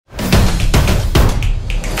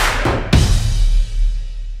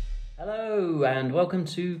Hello and welcome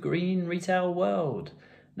to Green Retail World.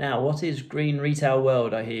 Now, what is Green Retail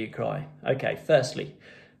World, I hear you cry? Okay, firstly,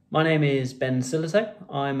 my name is Ben Sillitoe.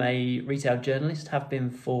 I'm a retail journalist, have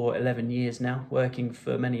been for 11 years now, working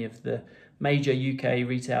for many of the major UK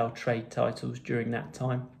retail trade titles during that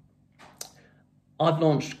time. I've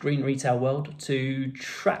launched Green Retail World to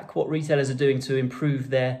track what retailers are doing to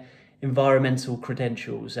improve their environmental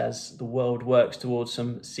credentials as the world works towards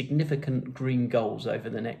some significant green goals over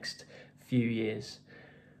the next few years.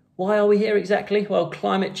 Why are we here exactly? Well,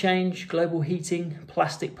 climate change, global heating,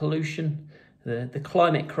 plastic pollution, the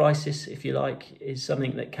climate crisis, if you like, is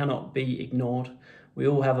something that cannot be ignored. We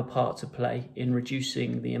all have a part to play in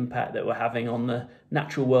reducing the impact that we're having on the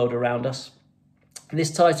natural world around us.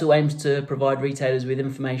 This title aims to provide retailers with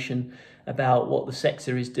information about what the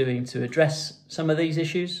sector is doing to address some of these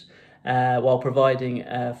issues, while providing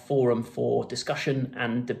a forum for discussion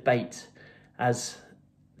and debate as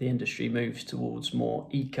the industry moves towards more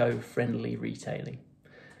eco-friendly retailing.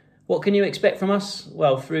 What can you expect from us?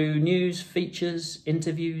 Well, through news, features,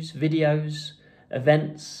 interviews, videos,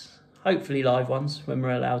 events, hopefully live ones when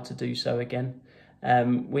we're allowed to do so again.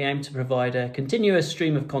 We aim to provide a continuous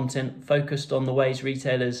stream of content focused on the ways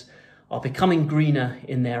retailers are becoming greener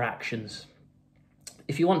in their actions.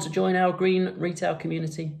 If you want to join our green retail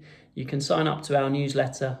community, you can sign up to our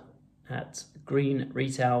newsletter at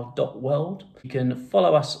greenretail.world. You can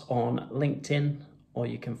follow us on LinkedIn, or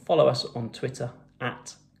you can follow us on Twitter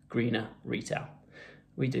at greenerretail.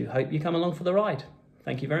 We do hope you come along for the ride.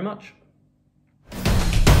 Thank you very much.